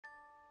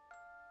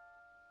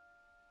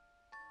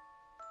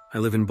I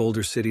live in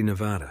Boulder City,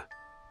 Nevada,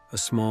 a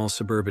small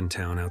suburban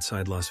town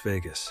outside Las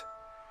Vegas.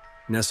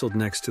 Nestled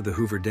next to the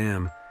Hoover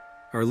Dam,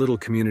 our little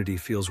community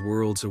feels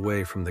worlds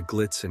away from the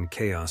glitz and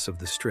chaos of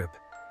the Strip.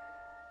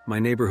 My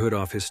neighborhood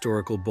off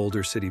historical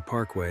Boulder City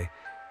Parkway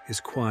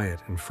is quiet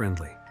and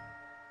friendly.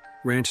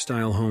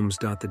 Ranch-style homes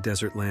dot the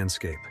desert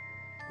landscape,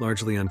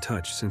 largely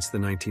untouched since the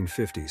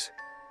 1950s.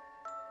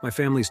 My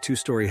family's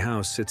two-story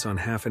house sits on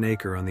half an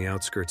acre on the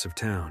outskirts of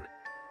town.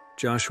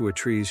 Joshua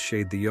trees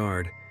shade the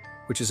yard,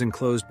 which is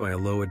enclosed by a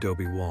low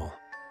adobe wall.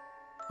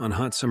 On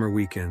hot summer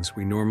weekends,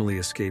 we normally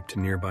escape to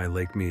nearby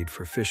Lake Mead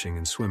for fishing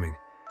and swimming.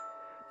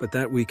 But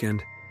that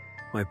weekend,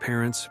 my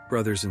parents,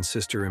 brothers, and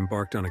sister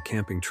embarked on a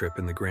camping trip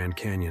in the Grand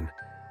Canyon,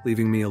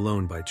 leaving me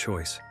alone by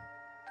choice.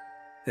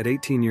 At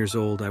 18 years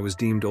old, I was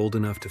deemed old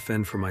enough to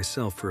fend for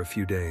myself for a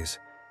few days.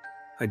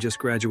 I just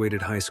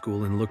graduated high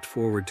school and looked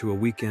forward to a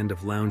weekend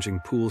of lounging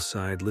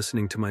poolside,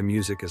 listening to my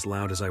music as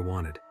loud as I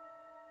wanted.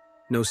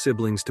 No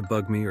siblings to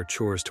bug me or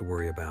chores to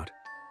worry about.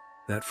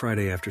 That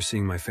Friday, after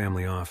seeing my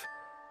family off,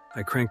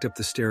 I cranked up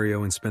the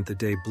stereo and spent the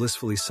day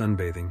blissfully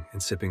sunbathing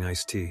and sipping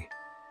iced tea.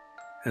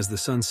 As the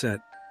sun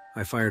set,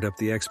 I fired up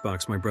the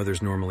Xbox my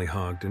brothers normally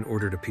hogged and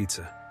ordered a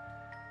pizza.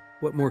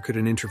 What more could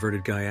an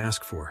introverted guy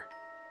ask for?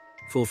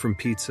 Full from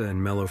pizza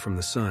and mellow from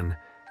the sun,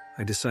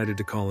 I decided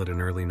to call it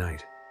an early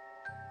night.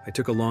 I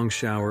took a long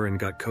shower and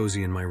got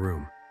cozy in my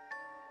room.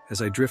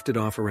 As I drifted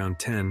off around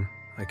 10,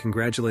 I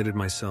congratulated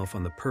myself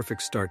on the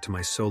perfect start to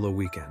my solo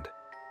weekend.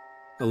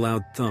 A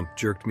loud thump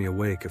jerked me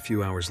awake a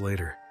few hours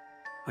later.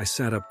 I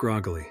sat up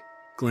groggily,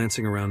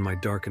 glancing around my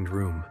darkened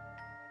room.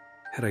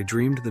 Had I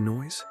dreamed the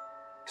noise?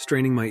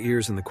 Straining my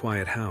ears in the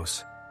quiet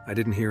house, I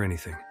didn't hear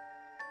anything.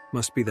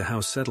 Must be the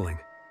house settling,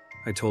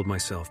 I told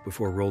myself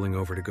before rolling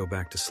over to go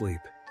back to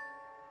sleep.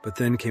 But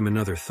then came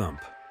another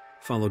thump,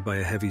 followed by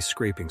a heavy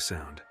scraping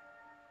sound.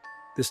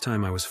 This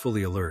time I was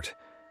fully alert,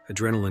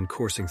 adrenaline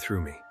coursing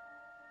through me.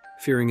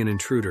 Fearing an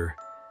intruder,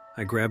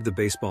 I grabbed the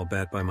baseball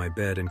bat by my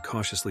bed and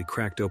cautiously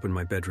cracked open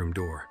my bedroom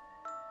door.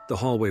 The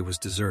hallway was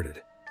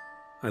deserted.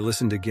 I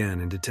listened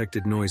again and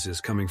detected noises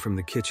coming from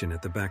the kitchen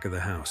at the back of the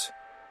house.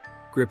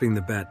 Gripping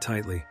the bat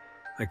tightly,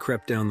 I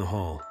crept down the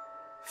hall,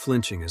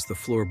 flinching as the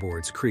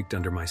floorboards creaked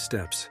under my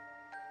steps.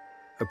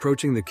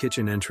 Approaching the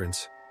kitchen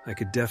entrance, I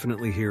could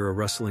definitely hear a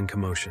rustling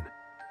commotion.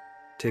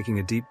 Taking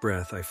a deep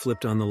breath, I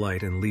flipped on the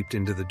light and leaped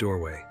into the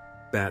doorway,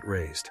 bat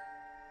raised.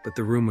 But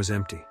the room was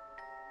empty.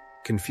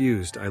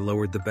 Confused, I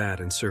lowered the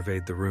bat and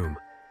surveyed the room.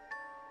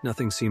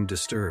 Nothing seemed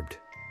disturbed.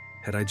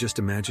 Had I just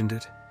imagined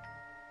it?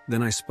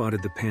 Then I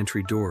spotted the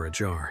pantry door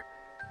ajar.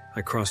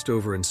 I crossed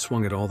over and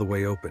swung it all the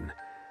way open.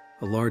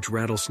 A large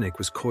rattlesnake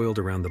was coiled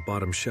around the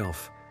bottom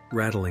shelf,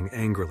 rattling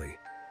angrily.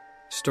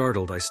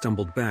 Startled, I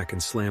stumbled back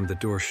and slammed the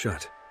door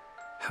shut.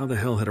 How the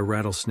hell had a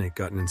rattlesnake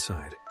gotten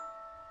inside?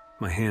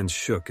 My hands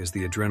shook as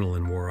the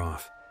adrenaline wore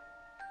off.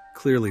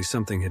 Clearly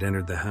something had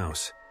entered the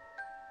house.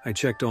 I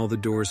checked all the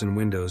doors and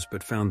windows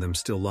but found them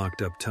still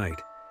locked up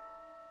tight.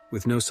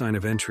 With no sign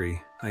of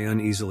entry, I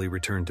uneasily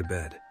returned to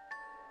bed.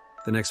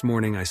 The next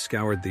morning I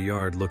scoured the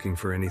yard looking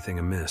for anything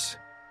amiss.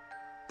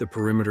 The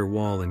perimeter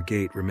wall and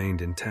gate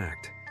remained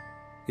intact,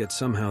 yet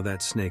somehow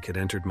that snake had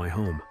entered my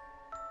home.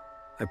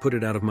 I put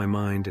it out of my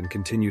mind and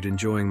continued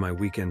enjoying my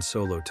weekend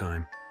solo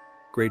time,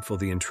 grateful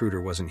the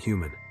intruder wasn't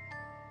human.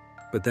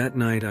 But that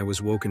night I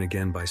was woken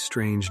again by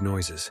strange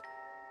noises.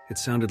 It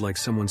sounded like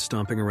someone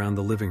stomping around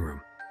the living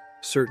room.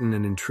 Certain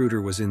an intruder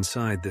was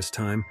inside this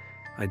time,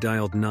 I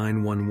dialed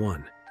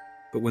 911.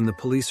 But when the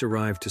police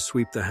arrived to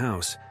sweep the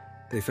house,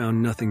 they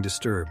found nothing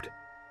disturbed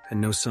and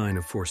no sign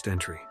of forced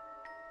entry.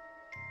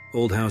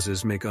 Old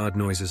houses make odd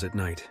noises at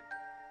night,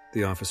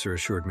 the officer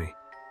assured me.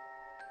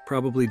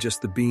 Probably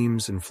just the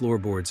beams and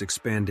floorboards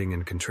expanding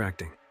and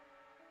contracting.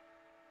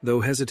 Though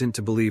hesitant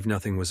to believe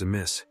nothing was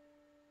amiss,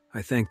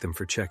 I thanked them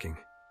for checking.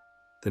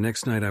 The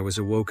next night I was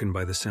awoken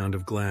by the sound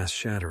of glass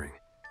shattering.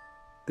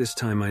 This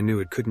time I knew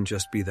it couldn't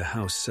just be the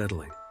house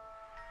settling.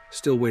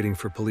 Still waiting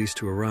for police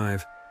to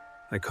arrive,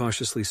 I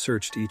cautiously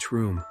searched each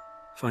room,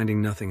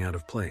 finding nothing out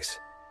of place.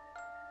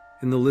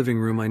 In the living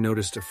room I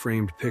noticed a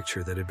framed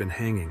picture that had been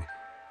hanging,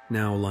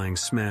 now lying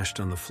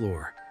smashed on the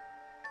floor.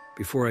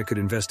 Before I could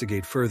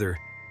investigate further,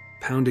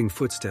 pounding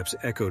footsteps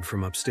echoed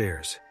from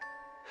upstairs.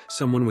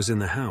 Someone was in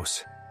the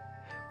house.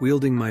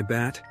 Wielding my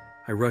bat,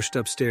 I rushed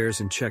upstairs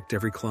and checked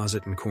every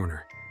closet and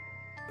corner.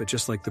 But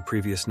just like the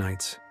previous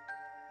nights,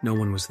 no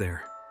one was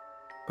there.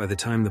 By the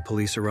time the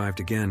police arrived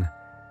again,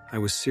 I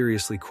was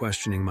seriously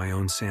questioning my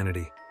own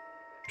sanity.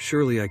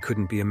 Surely I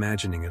couldn't be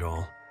imagining it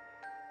all.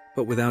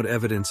 But without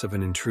evidence of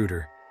an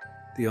intruder,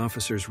 the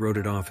officers wrote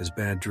it off as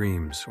bad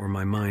dreams or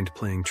my mind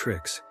playing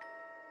tricks.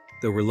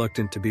 Though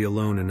reluctant to be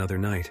alone another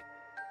night,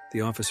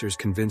 the officers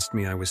convinced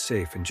me I was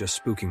safe and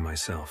just spooking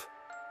myself.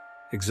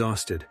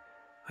 Exhausted,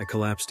 I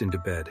collapsed into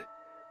bed,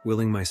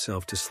 willing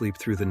myself to sleep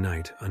through the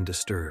night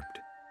undisturbed.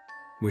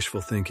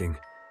 Wishful thinking.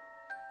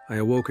 I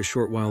awoke a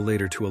short while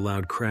later to a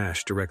loud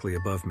crash directly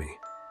above me.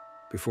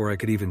 Before I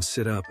could even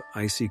sit up,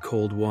 icy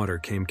cold water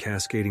came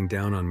cascading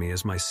down on me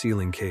as my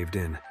ceiling caved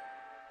in.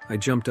 I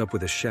jumped up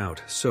with a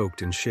shout,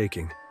 soaked and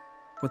shaking.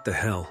 What the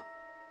hell?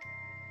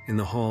 In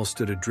the hall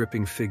stood a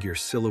dripping figure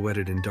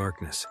silhouetted in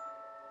darkness.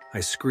 I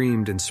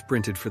screamed and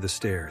sprinted for the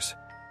stairs.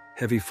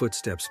 Heavy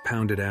footsteps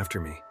pounded after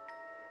me.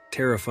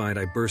 Terrified,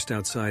 I burst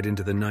outside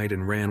into the night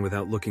and ran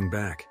without looking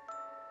back.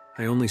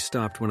 I only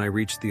stopped when I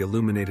reached the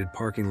illuminated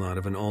parking lot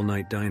of an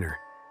all-night diner.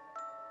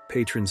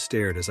 Patrons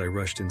stared as I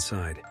rushed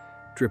inside,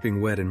 dripping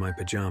wet in my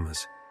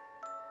pajamas.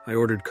 I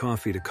ordered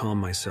coffee to calm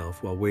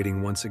myself while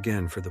waiting once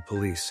again for the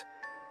police.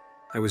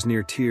 I was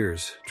near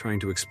tears, trying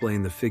to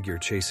explain the figure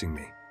chasing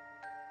me.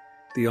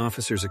 The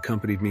officers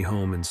accompanied me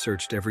home and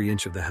searched every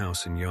inch of the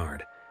house and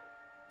yard.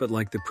 But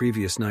like the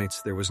previous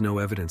nights, there was no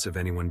evidence of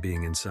anyone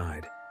being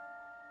inside.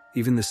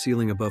 Even the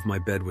ceiling above my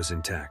bed was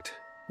intact,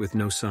 with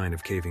no sign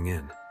of caving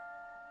in.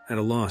 At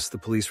a loss, the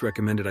police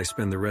recommended I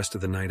spend the rest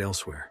of the night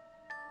elsewhere.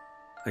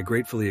 I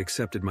gratefully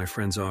accepted my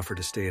friend's offer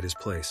to stay at his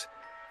place,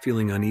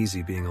 feeling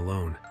uneasy being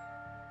alone.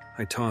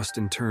 I tossed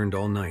and turned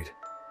all night,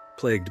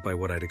 plagued by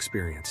what I'd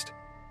experienced.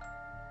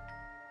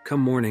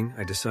 Come morning,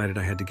 I decided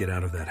I had to get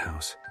out of that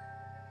house.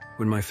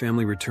 When my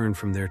family returned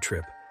from their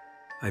trip,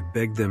 I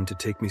begged them to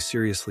take me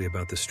seriously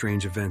about the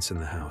strange events in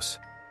the house.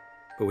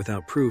 But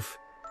without proof,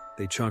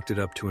 they chalked it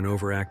up to an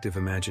overactive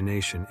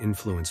imagination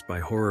influenced by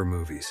horror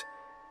movies.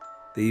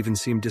 They even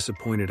seemed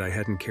disappointed I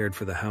hadn't cared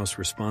for the house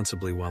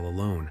responsibly while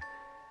alone.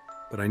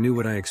 But I knew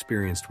what I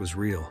experienced was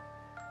real.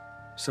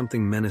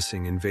 Something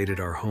menacing invaded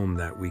our home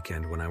that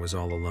weekend when I was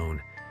all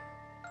alone,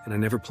 and I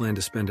never planned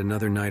to spend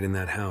another night in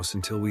that house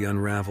until we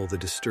unravel the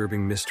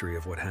disturbing mystery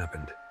of what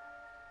happened.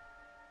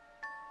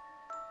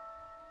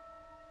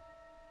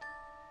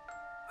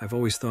 I've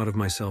always thought of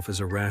myself as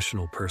a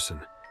rational person,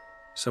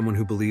 someone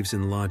who believes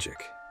in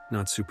logic,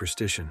 not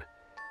superstition.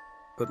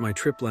 But my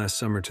trip last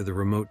summer to the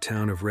remote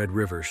town of Red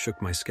River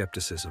shook my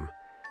skepticism.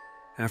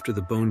 After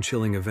the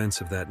bone-chilling events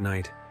of that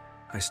night,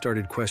 I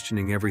started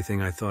questioning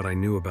everything I thought I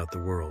knew about the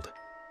world.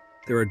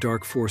 There are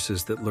dark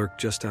forces that lurk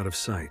just out of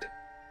sight,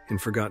 in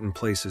forgotten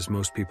places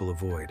most people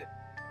avoid.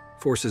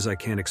 Forces I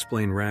can't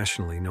explain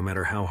rationally, no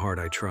matter how hard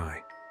I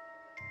try.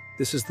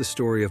 This is the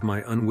story of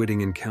my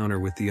unwitting encounter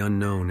with the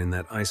unknown in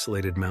that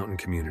isolated mountain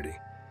community.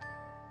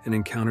 An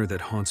encounter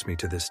that haunts me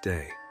to this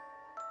day.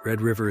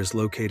 Red River is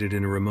located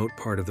in a remote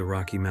part of the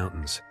Rocky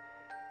Mountains.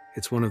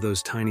 It's one of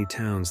those tiny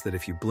towns that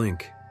if you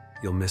blink,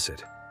 you'll miss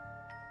it.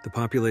 The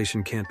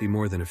population can't be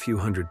more than a few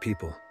hundred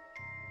people.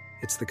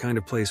 It's the kind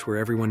of place where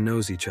everyone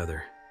knows each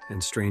other,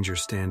 and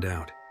strangers stand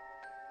out.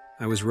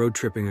 I was road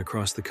tripping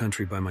across the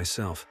country by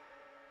myself,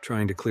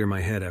 trying to clear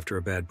my head after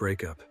a bad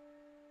breakup.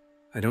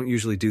 I don't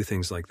usually do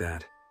things like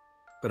that,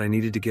 but I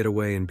needed to get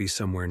away and be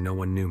somewhere no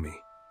one knew me.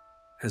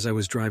 As I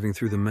was driving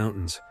through the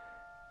mountains,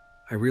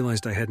 I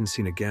realized I hadn't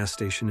seen a gas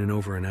station in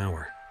over an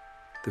hour.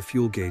 The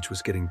fuel gauge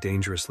was getting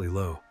dangerously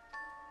low.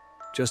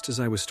 Just as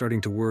I was starting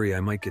to worry I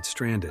might get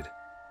stranded,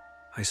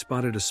 I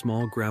spotted a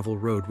small gravel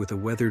road with a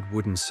weathered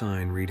wooden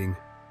sign reading,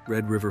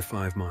 "Red River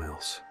 5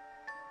 miles."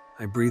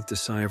 I breathed a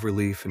sigh of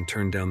relief and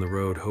turned down the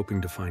road, hoping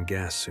to find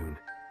gas soon.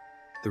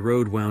 The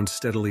road wound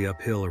steadily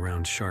uphill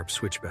around sharp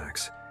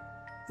switchbacks.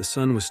 The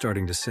sun was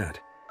starting to set,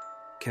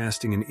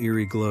 casting an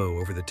eerie glow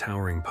over the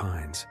towering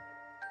pines.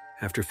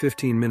 After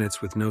 15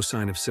 minutes with no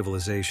sign of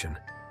civilization,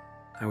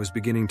 I was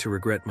beginning to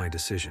regret my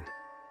decision.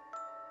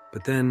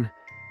 But then,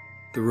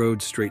 the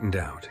road straightened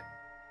out,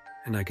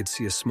 and I could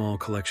see a small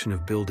collection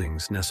of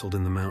buildings nestled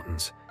in the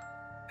mountains.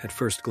 At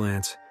first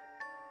glance,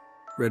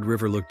 Red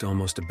River looked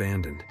almost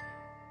abandoned.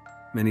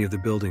 Many of the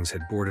buildings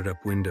had boarded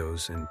up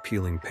windows and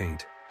peeling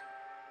paint.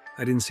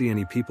 I didn't see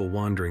any people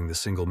wandering the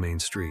single main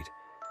street.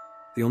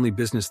 The only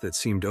business that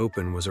seemed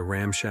open was a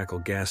ramshackle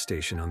gas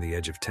station on the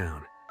edge of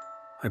town.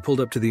 I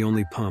pulled up to the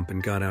only pump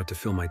and got out to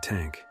fill my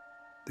tank.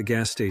 The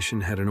gas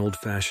station had an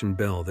old-fashioned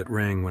bell that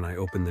rang when I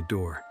opened the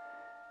door.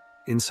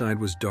 Inside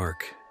was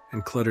dark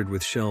and cluttered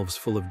with shelves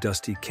full of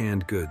dusty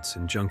canned goods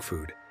and junk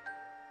food.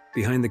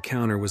 Behind the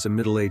counter was a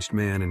middle-aged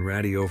man in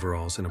ratty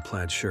overalls and a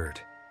plaid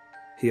shirt.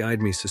 He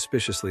eyed me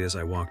suspiciously as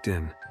I walked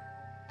in.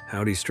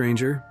 "Howdy,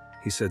 stranger,"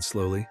 he said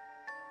slowly.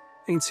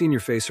 "Ain't seen your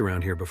face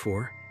around here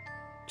before."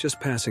 "Just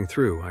passing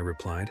through," I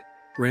replied.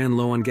 "Ran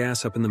low on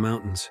gas up in the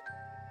mountains."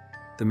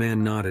 The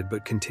man nodded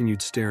but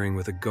continued staring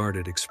with a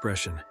guarded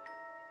expression.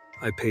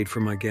 I paid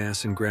for my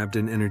gas and grabbed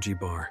an energy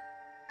bar.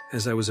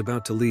 As I was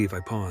about to leave,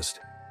 I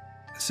paused.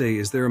 "Say,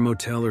 is there a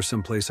motel or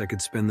someplace I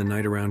could spend the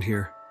night around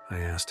here?" I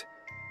asked.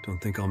 "Don't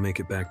think I'll make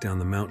it back down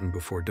the mountain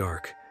before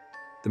dark."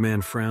 The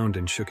man frowned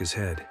and shook his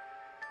head.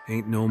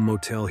 "Ain't no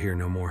motel here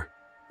no more.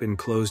 Been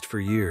closed for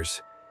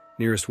years.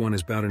 Nearest one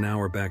is about an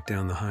hour back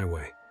down the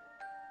highway."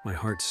 My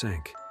heart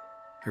sank.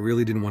 I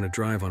really didn't want to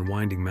drive on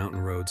winding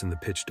mountain roads in the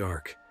pitch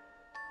dark.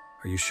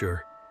 "Are you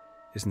sure?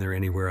 Isn't there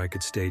anywhere I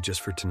could stay just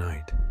for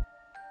tonight?"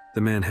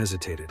 The man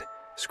hesitated,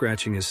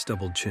 scratching his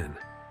stubbled chin.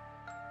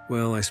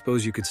 "Well, I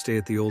suppose you could stay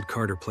at the old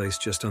Carter place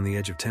just on the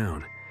edge of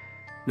town.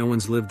 No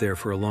one's lived there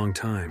for a long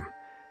time,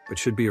 but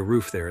should be a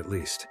roof there at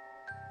least."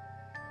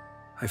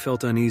 I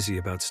felt uneasy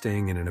about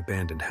staying in an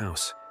abandoned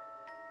house,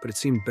 but it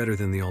seemed better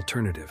than the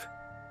alternative.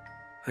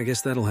 "I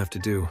guess that'll have to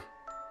do.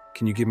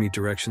 Can you give me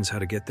directions how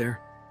to get there?"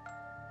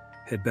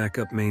 Head back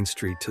up Main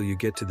Street till you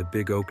get to the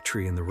big oak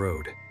tree in the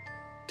road.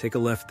 Take a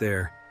left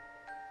there,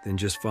 then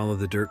just follow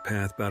the dirt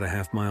path about a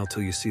half-mile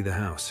till you see the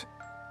house.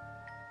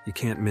 You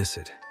can't miss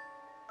it."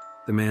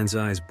 The man's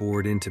eyes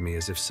bored into me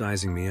as if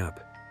sizing me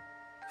up.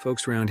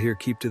 "Folks around here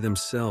keep to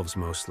themselves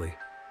mostly,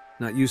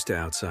 not used to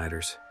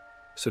outsiders.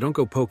 So don't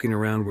go poking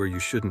around where you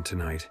shouldn't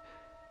tonight,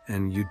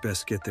 and you'd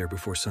best get there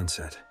before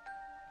sunset."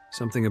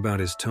 Something about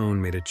his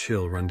tone made a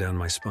chill run down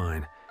my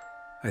spine.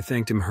 I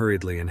thanked him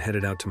hurriedly and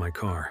headed out to my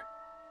car.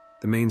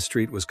 The main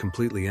street was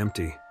completely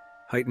empty,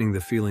 heightening the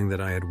feeling that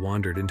I had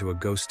wandered into a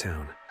ghost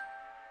town.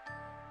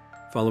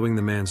 Following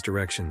the man's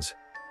directions,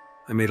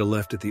 I made a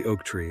left at the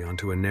oak tree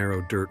onto a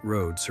narrow dirt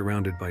road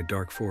surrounded by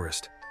dark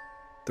forest.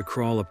 The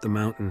crawl up the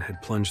mountain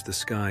had plunged the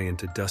sky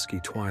into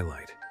dusky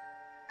twilight.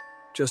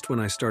 Just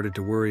when I started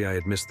to worry I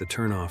had missed the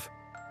turnoff,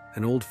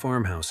 an old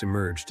farmhouse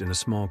emerged in a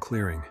small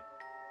clearing.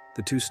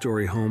 The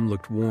two-story home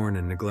looked worn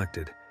and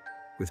neglected,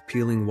 with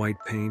peeling white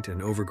paint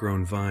and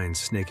overgrown vines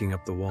snaking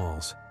up the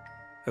walls.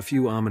 A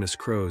few ominous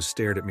crows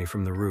stared at me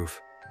from the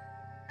roof.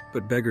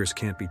 But beggars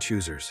can't be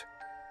choosers,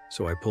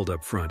 so I pulled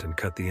up front and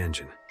cut the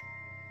engine.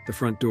 The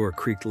front door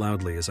creaked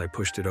loudly as I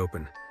pushed it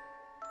open.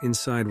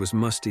 Inside was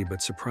musty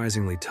but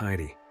surprisingly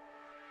tidy.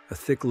 A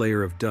thick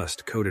layer of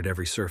dust coated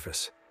every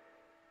surface.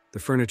 The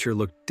furniture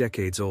looked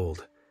decades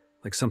old,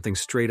 like something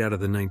straight out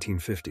of the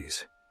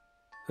 1950s.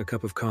 A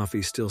cup of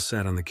coffee still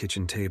sat on the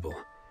kitchen table,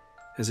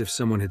 as if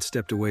someone had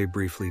stepped away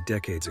briefly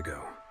decades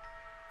ago.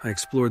 I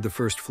explored the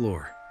first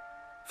floor,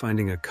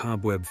 finding a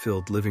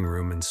cobweb-filled living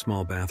room and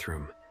small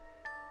bathroom.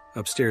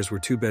 Upstairs were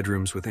 2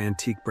 bedrooms with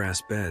antique brass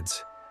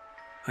beds.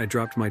 I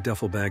dropped my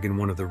duffel bag in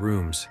one of the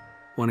rooms,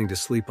 wanting to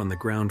sleep on the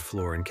ground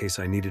floor in case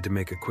I needed to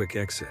make a quick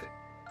exit.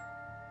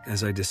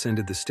 As I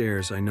descended the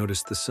stairs, I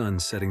noticed the sun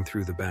setting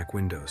through the back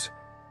windows.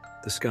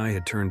 The sky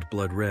had turned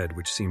blood red,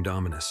 which seemed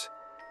ominous.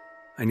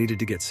 I needed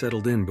to get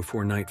settled in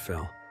before night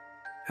fell.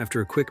 After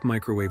a quick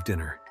microwave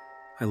dinner,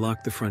 I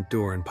locked the front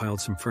door and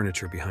piled some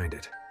furniture behind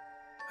it.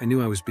 I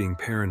knew I was being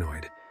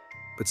paranoid,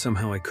 but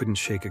somehow I couldn't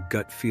shake a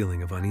gut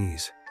feeling of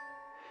unease.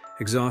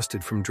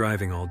 Exhausted from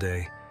driving all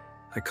day,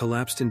 I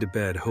collapsed into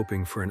bed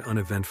hoping for an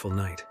uneventful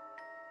night.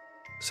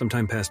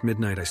 Sometime past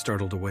midnight, I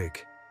startled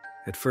awake.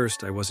 At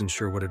first, I wasn't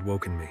sure what had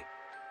woken me.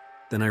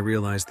 Then I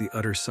realized the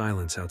utter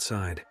silence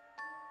outside.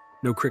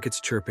 No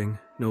crickets chirping,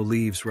 no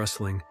leaves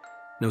rustling,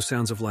 no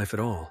sounds of life at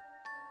all.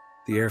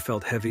 The air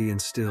felt heavy and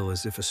still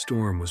as if a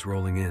storm was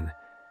rolling in.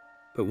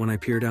 But when I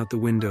peered out the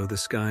window, the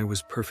sky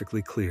was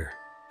perfectly clear,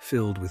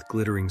 filled with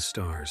glittering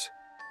stars.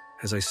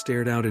 As I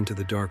stared out into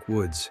the dark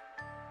woods,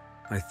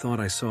 I thought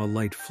I saw a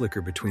light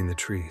flicker between the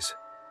trees.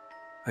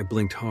 I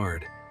blinked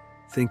hard,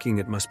 thinking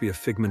it must be a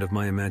figment of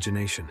my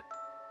imagination.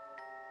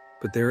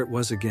 But there it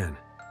was again.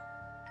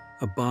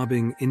 A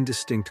bobbing,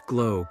 indistinct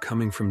glow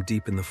coming from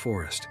deep in the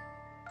forest.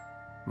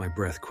 My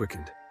breath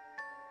quickened.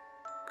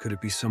 Could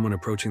it be someone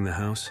approaching the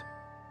house?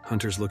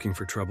 Hunters looking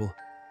for trouble?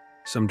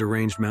 Some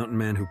deranged mountain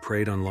man who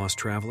preyed on lost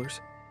travelers?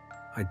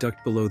 I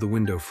ducked below the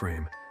window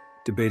frame,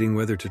 debating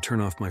whether to turn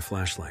off my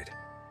flashlight.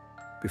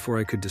 Before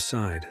I could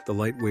decide, the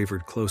light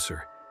wavered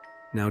closer,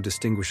 now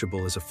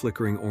distinguishable as a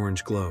flickering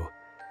orange glow.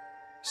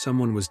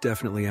 Someone was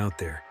definitely out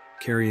there,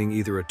 carrying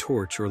either a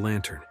torch or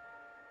lantern.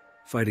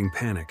 Fighting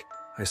panic,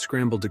 I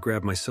scrambled to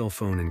grab my cell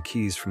phone and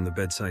keys from the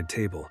bedside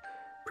table,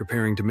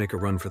 preparing to make a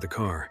run for the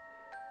car.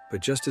 But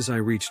just as I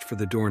reached for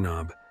the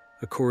doorknob,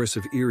 a chorus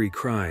of eerie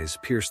cries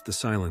pierced the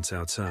silence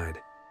outside.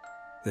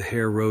 The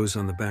hair rose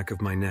on the back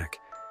of my neck.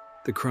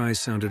 The cries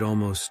sounded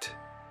almost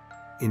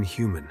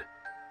inhuman.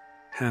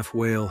 Half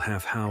wail,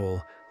 half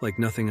howl, like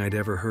nothing I'd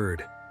ever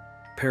heard.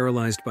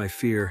 Paralyzed by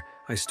fear,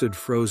 I stood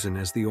frozen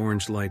as the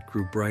orange light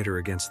grew brighter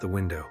against the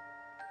window.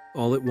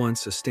 All at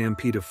once, a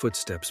stampede of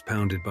footsteps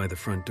pounded by the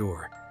front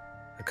door,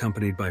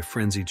 accompanied by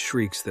frenzied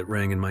shrieks that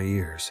rang in my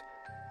ears.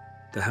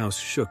 The house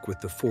shook with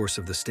the force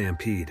of the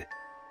stampede.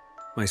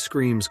 My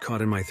screams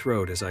caught in my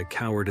throat as I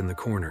cowered in the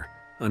corner,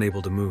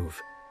 unable to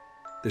move.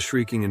 The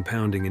shrieking and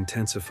pounding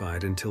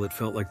intensified until it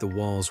felt like the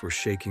walls were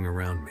shaking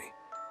around me.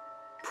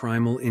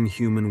 Primal,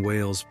 inhuman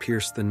wails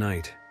pierced the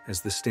night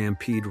as the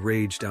stampede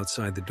raged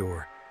outside the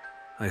door.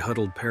 I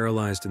huddled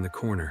paralyzed in the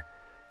corner,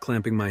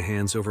 clamping my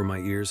hands over my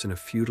ears in a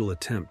futile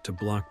attempt to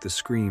block the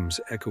screams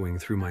echoing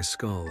through my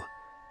skull.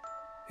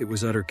 It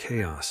was utter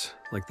chaos,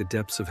 like the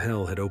depths of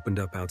hell had opened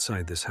up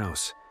outside this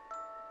house.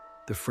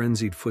 The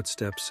frenzied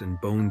footsteps and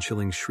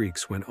bone-chilling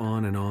shrieks went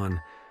on,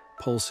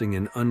 pulsing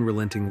in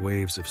unrelenting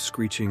waves of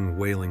screeching,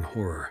 wailing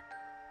horror.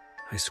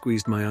 I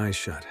squeezed my eyes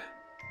shut,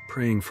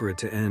 praying for it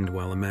to end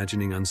while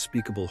imagining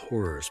unspeakable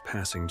horrors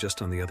passing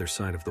just on the other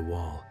side of the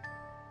wall.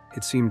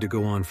 It seemed to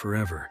go on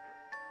forever,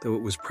 though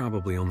it was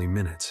probably only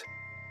minutes.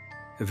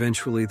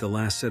 Eventually, the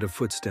last set of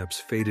footsteps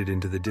faded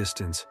into the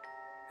distance,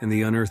 and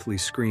the unearthly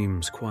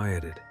screams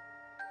quieted.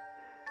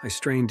 I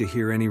strained to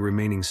hear any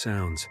remaining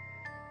sounds,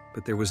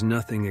 but there was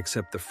nothing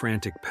except the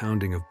frantic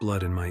pounding of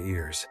blood in my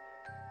ears.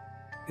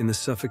 In the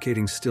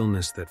suffocating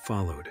stillness that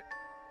followed,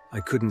 I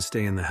couldn't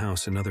stay in the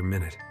house another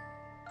minute.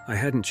 I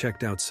hadn't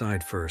checked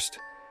outside first,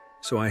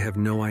 so I have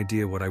no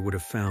idea what I would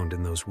have found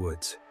in those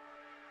woods.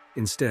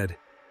 Instead,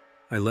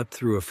 I leapt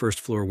through a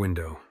first-floor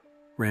window,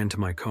 ran to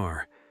my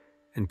car,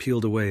 and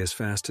peeled away as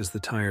fast as the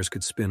tires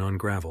could spin on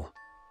gravel.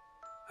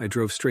 I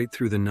drove straight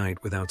through the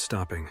night without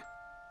stopping.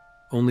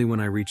 Only when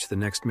I reached the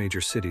next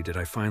major city did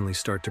I finally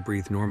start to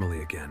breathe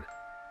normally again.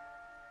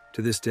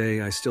 To this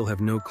day, I still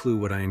have no clue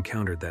what I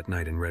encountered that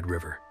night in Red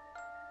River.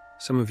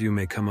 Some of you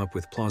may come up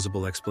with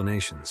plausible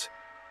explanations,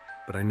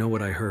 but I know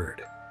what I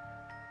heard.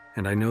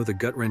 And I know the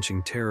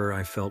gut-wrenching terror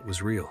I felt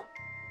was real.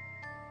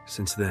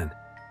 Since then,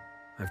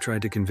 I've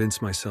tried to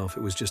convince myself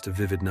it was just a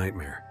vivid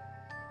nightmare.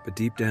 But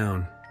deep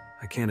down,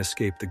 I can't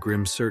escape the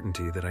grim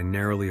certainty that I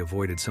narrowly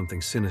avoided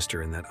something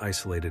sinister in that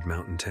isolated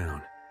mountain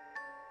town.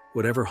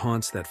 Whatever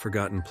haunts that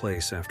forgotten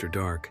place after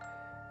dark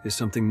is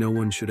something no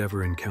one should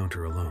ever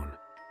encounter alone.